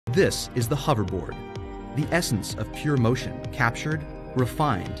This is the hoverboard, the essence of pure motion captured,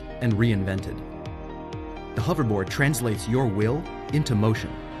 refined, and reinvented. The hoverboard translates your will into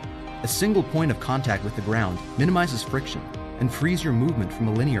motion. A single point of contact with the ground minimizes friction and frees your movement from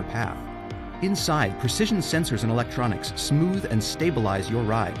a linear path. Inside, precision sensors and electronics smooth and stabilize your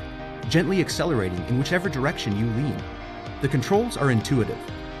ride, gently accelerating in whichever direction you lean. The controls are intuitive.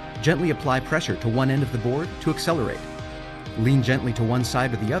 Gently apply pressure to one end of the board to accelerate. Lean gently to one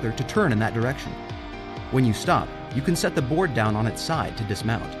side or the other to turn in that direction. When you stop, you can set the board down on its side to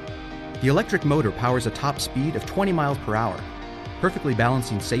dismount. The electric motor powers a top speed of 20 miles per hour, perfectly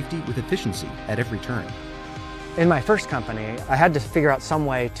balancing safety with efficiency at every turn. In my first company, I had to figure out some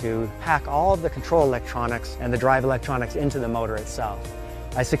way to pack all of the control electronics and the drive electronics into the motor itself.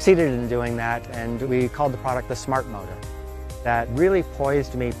 I succeeded in doing that, and we called the product the Smart Motor. That really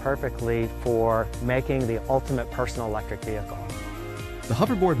poised me perfectly for making the ultimate personal electric vehicle. The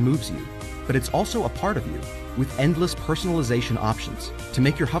hoverboard moves you, but it's also a part of you, with endless personalization options to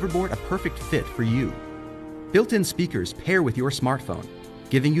make your hoverboard a perfect fit for you. Built-in speakers pair with your smartphone,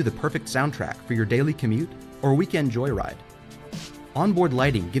 giving you the perfect soundtrack for your daily commute or weekend joyride. Onboard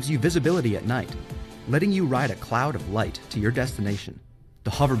lighting gives you visibility at night, letting you ride a cloud of light to your destination.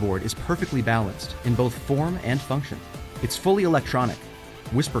 The hoverboard is perfectly balanced in both form and function. It's fully electronic,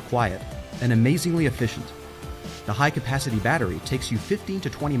 whisper quiet, and amazingly efficient. The high-capacity battery takes you 15 to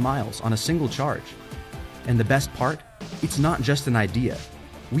 20 miles on a single charge. And the best part? It's not just an idea.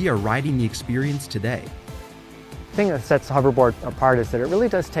 We are riding the experience today. The thing that sets the hoverboard apart is that it really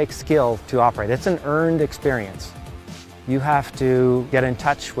does take skill to operate. It's an earned experience. You have to get in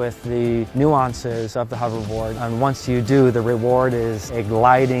touch with the nuances of the hoverboard, and once you do, the reward is a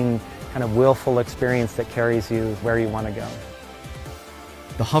gliding, kind of willful experience that carries you where you want to go.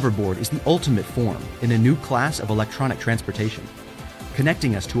 The hoverboard is the ultimate form in a new class of electronic transportation,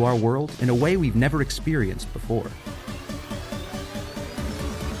 connecting us to our world in a way we've never experienced before.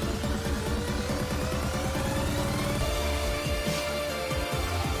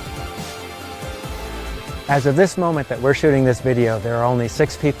 As of this moment that we're shooting this video, there are only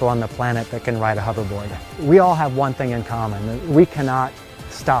 6 people on the planet that can ride a hoverboard. We all have one thing in common: we cannot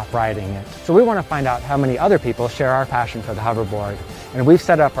stop riding it. So we want to find out how many other people share our passion for the hoverboard. And we've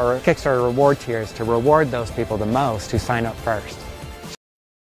set up our Kickstarter reward tiers to reward those people the most who sign up first.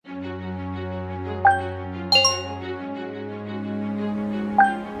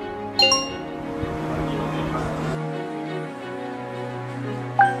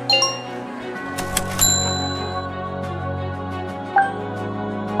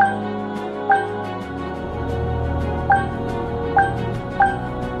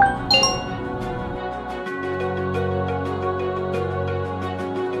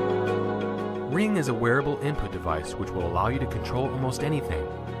 Ring is a wearable input device which will allow you to control almost anything.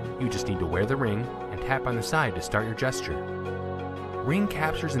 You just need to wear the ring and tap on the side to start your gesture. Ring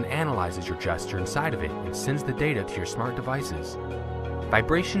captures and analyzes your gesture inside of it and sends the data to your smart devices.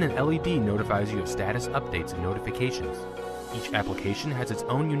 Vibration and LED notifies you of status updates and notifications. Each application has its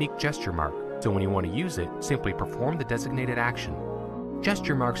own unique gesture mark, so when you want to use it, simply perform the designated action.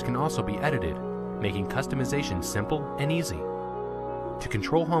 Gesture marks can also be edited, making customization simple and easy. To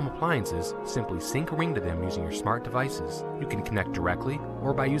control home appliances, simply sync a ring to them using your smart devices. You can connect directly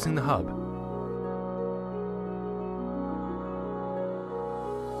or by using the hub.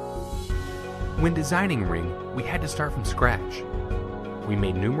 When designing Ring, we had to start from scratch. We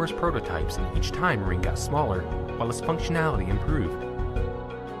made numerous prototypes, and each time Ring got smaller while its functionality improved.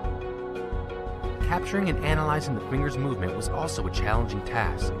 Capturing and analyzing the finger's movement was also a challenging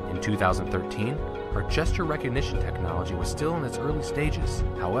task. In 2013, our gesture recognition technology was still in its early stages.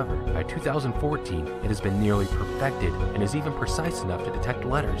 However, by 2014, it has been nearly perfected and is even precise enough to detect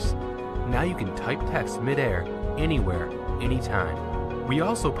letters. Now you can type text mid-air, anywhere, anytime. We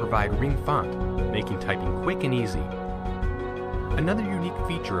also provide Ring Font, making typing quick and easy. Another unique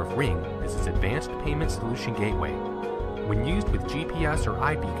feature of Ring is its advanced payment solution gateway. When used with GPS or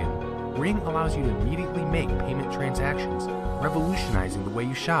iBeacon, Ring allows you to immediately make payment transactions, revolutionizing the way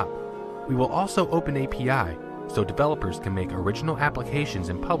you shop. We will also open API, so developers can make original applications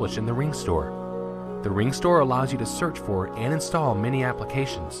and publish in the Ring Store. The Ring Store allows you to search for and install many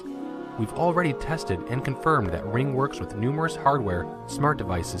applications. We've already tested and confirmed that Ring works with numerous hardware, smart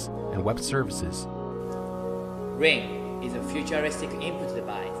devices, and web services. Ring is a futuristic input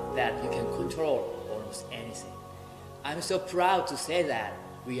device that you can control almost anything. I'm so proud to say that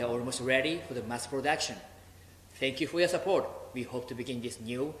we are almost ready for the mass production. Thank you for your support. We hope to begin this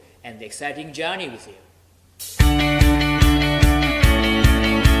new and exciting journey with you.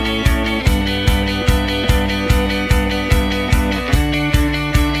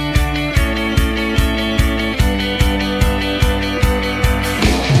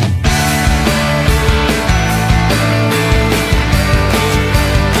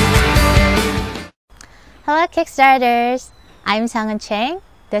 Kickstarters! I'm Sang-eun Chang,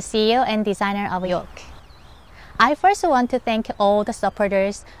 the CEO and designer of Yoke. I first want to thank all the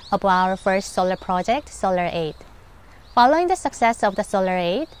supporters of our first solar project, Solar 8. Following the success of the Solar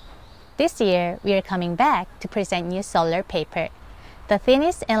 8, this year we are coming back to present new solar paper, the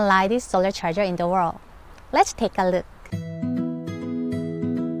thinnest and lightest solar charger in the world. Let's take a look.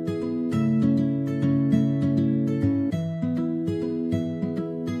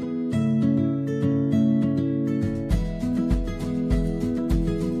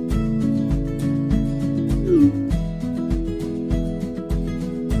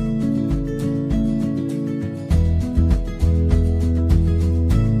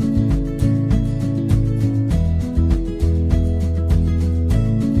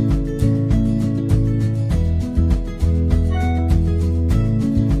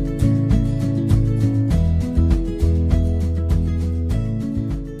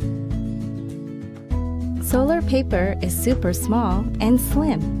 Solar paper is super small and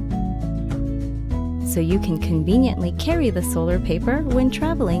slim, so you can conveniently carry the solar paper when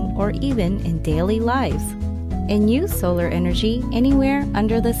traveling or even in daily lives, and use solar energy anywhere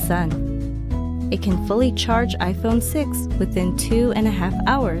under the sun. It can fully charge iPhone 6 within 2.5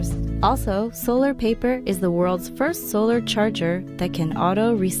 hours. Also, solar paper is the world's first solar charger that can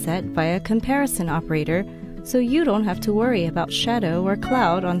auto-reset via comparison operator, so you don't have to worry about shadow or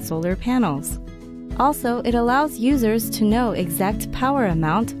cloud on solar panels. Also, it allows users to know exact power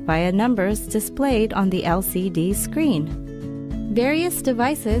amount via numbers displayed on the LCD screen. Various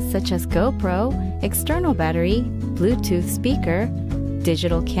devices such as GoPro, external battery, Bluetooth speaker,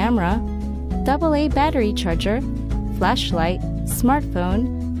 digital camera, AA battery charger, flashlight, smartphone,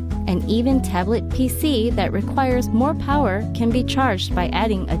 and even tablet PC that requires more power can be charged by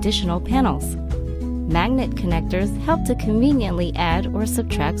adding additional panels. Magnet connectors help to conveniently add or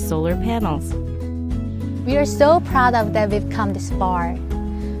subtract solar panels. We are so proud of that we've come this far.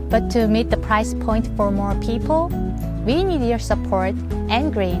 But to meet the price point for more people, we need your support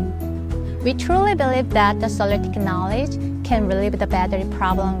and green. We truly believe that the solar technology can relieve the battery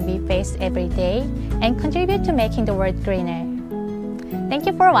problem we face every day and contribute to making the world greener. Thank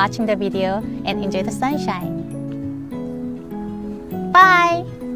you for watching the video and enjoy the sunshine. Bye!